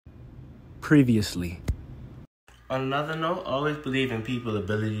previously. On another note, always believe in people's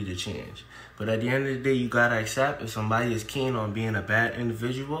ability to change. But at the end of the day, you gotta accept if somebody is keen on being a bad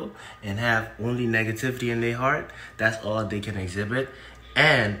individual and have only negativity in their heart, that's all they can exhibit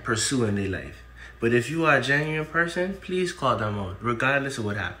and pursue in their life. But if you are a genuine person, please call them out, regardless of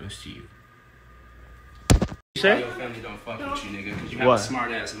what happens to you. Why your family don't fuck with you, nigga? Because you have a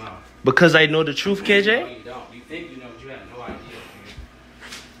smart ass mouth. Because I know the truth, KJ? No, you don't. You think you know, but you have no idea.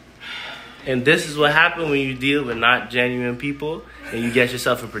 And this is what happens when you deal with not genuine people and you get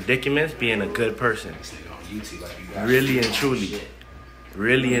yourself in predicaments being a good person. Really and truly.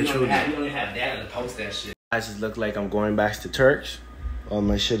 Really and truly. You don't even have data to post that shit. I just look like I'm going back to Turks. All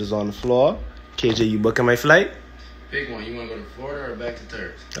my shit is on the floor. KJ, you booking my flight? Pick one. You want to go to Florida or back to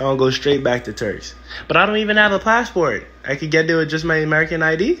Turks? I want to go straight back to Turks. But I don't even have a passport. I could get there with just my American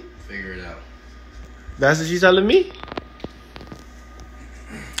ID? Figure it out. That's what she's telling me?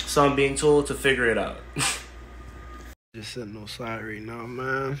 So I'm being told to figure it out. Just sitting on side right now,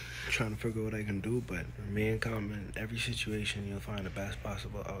 man. Trying to figure what I can do, but remain calm in every situation. You'll find the best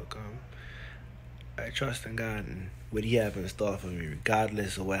possible outcome. I trust in God and what He has in store for me,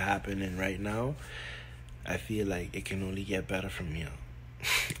 regardless of what happening right now. I feel like it can only get better from here.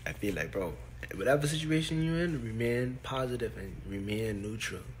 I feel like, bro, whatever situation you're in, remain positive and remain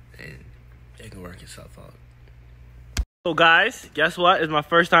neutral, and it can work itself out. So guys, guess what? It's my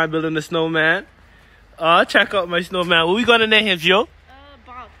first time building a snowman. Check out my snowman. What we gonna name him, Joe?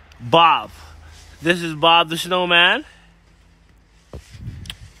 Bob. Bob. This is Bob the snowman.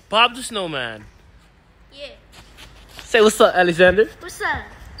 Bob the snowman. Yeah. Say what's up, Alexander. What's up?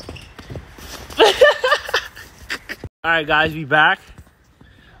 Alright guys, we back.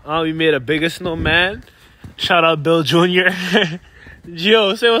 We made a bigger snowman. Shout out Bill Jr.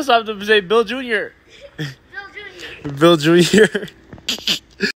 Gio, say what's up to say Bill Jr. Bill Jr.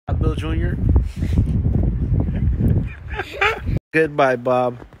 Bill Jr. Goodbye,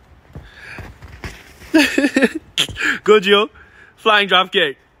 Bob. Go, Gio. Flying drop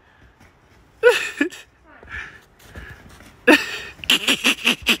kick.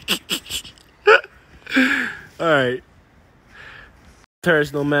 Alright. Turn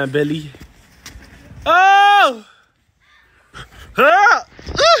snowman Billy. Oh! Ah!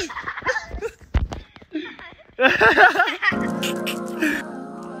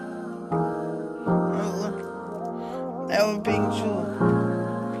 That was Big Jewel.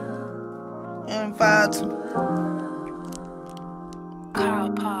 And 5-2.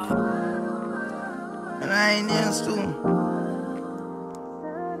 Carl Pop. And I ain't in a student.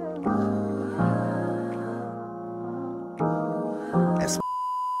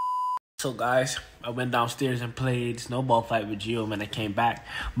 So guys, I went downstairs and played snowball fight with Gio. When I came back,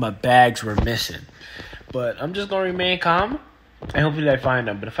 my bags were missing. But I'm just gonna remain calm and hopefully I find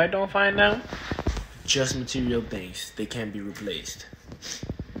them. But if I don't find them, just material things. They can't be replaced.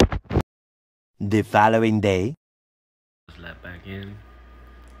 The following day. Just let back in.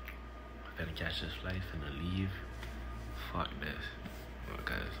 I gotta catch this flight, finna leave. Fuck this.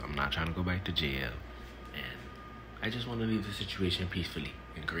 Because I'm not trying to go back to jail. And I just want to leave the situation peacefully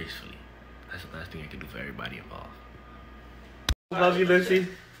and gracefully. That's the best thing I can do for everybody involved. Love you, Lucy.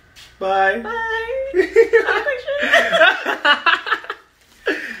 Bye. Bye.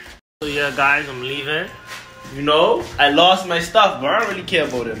 So yeah, guys, I'm leaving. You know, I lost my stuff, but I don't really care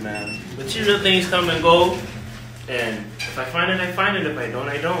about it, man. Material things come and go. And if I find it, I find it. If I don't,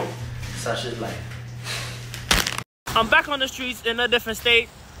 I don't. Such is life. I'm back on the streets in a different state.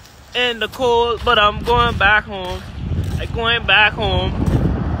 In the cold, but I'm going back home. I'm going back home.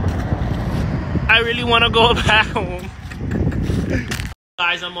 I really want to go back home.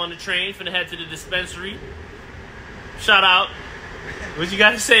 Guys, I'm on the train, finna head to the dispensary. Shout out. What you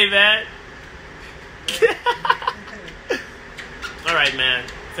got to say, man? Alright, man.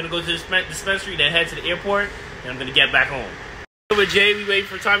 Finna go to the dispensary, then head to the airport, and I'm gonna get back home. With Jay, we waiting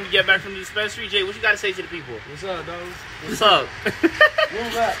for time to get back from the dispensary. Jay, what you got to say to the people? What's up, dog? What's up?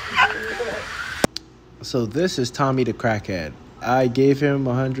 So this is Tommy the crackhead. I gave him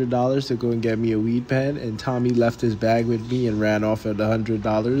 $100 to go and get me a weed pen, and Tommy left his bag with me and ran off with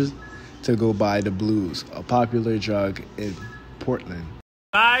 $100 to go buy the blues, a popular drug in Portland.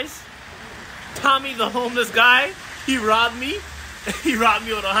 Guys, Tommy the homeless guy, he robbed me. He robbed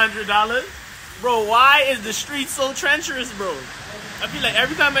me with $100. Bro, why is the street so treacherous, bro? I feel like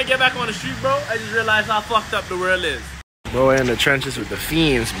every time I get back on the street, bro, I just realize how fucked up the world is. Bro, we're in the trenches with the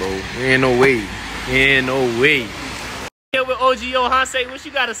fiends, bro. Ain't no way. Ain't no way. Here with OGO Hansei, what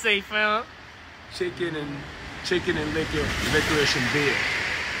you gotta say, fam? Chicken and licorice and beer.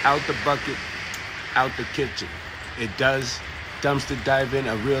 Out the bucket, out the kitchen. It does dumpster diving,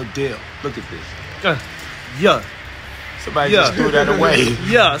 a real deal. Look at this. Yeah. Somebody just threw that away.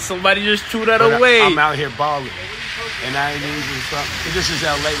 Yeah, somebody just threw that But away. I'm out here balling. And I ain't using something. This is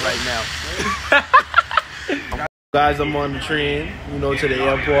LA right now. Guys, I'm on the train, to the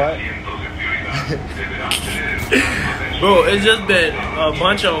airport. Bro, it's just been a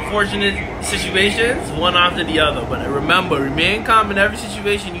bunch of unfortunate situations, one after the other. But remember, remain calm in every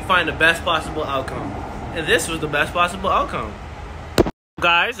situation. You find the best possible outcome. And this was the best possible outcome.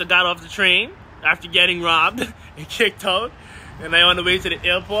 Guys, I got off the train after getting robbed and kicked out. And I'm on the way to the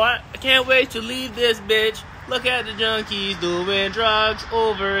airport. I can't wait to leave this bitch. Look at the junkies doing drugs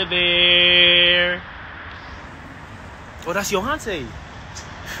over there. Oh, that's Yohanse.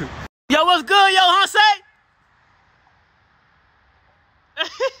 Yo, what's good, Yohanse?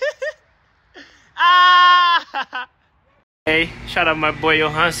 Hey, shout out my boy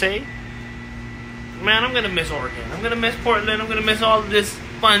Yohanse. Man, I'm gonna miss Oregon. I'm gonna miss Portland. I'm gonna miss all of this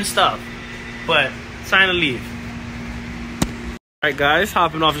fun stuff. But it's time to leave. Alright guys,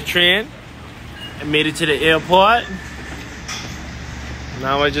 hopping off the train. I made it to the airport.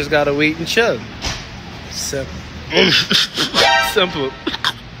 Now I just gotta wait and chill. Simple. Simple.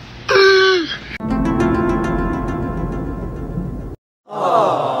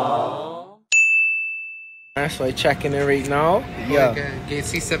 So I checking in right now. Yeah. Gate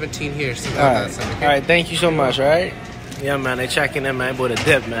C17 here. So Alright, thank you so much, alright? Yeah, man, I checking in, man. I bought a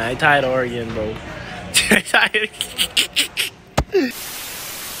dip, man. I tired of Oregon, bro. I tired.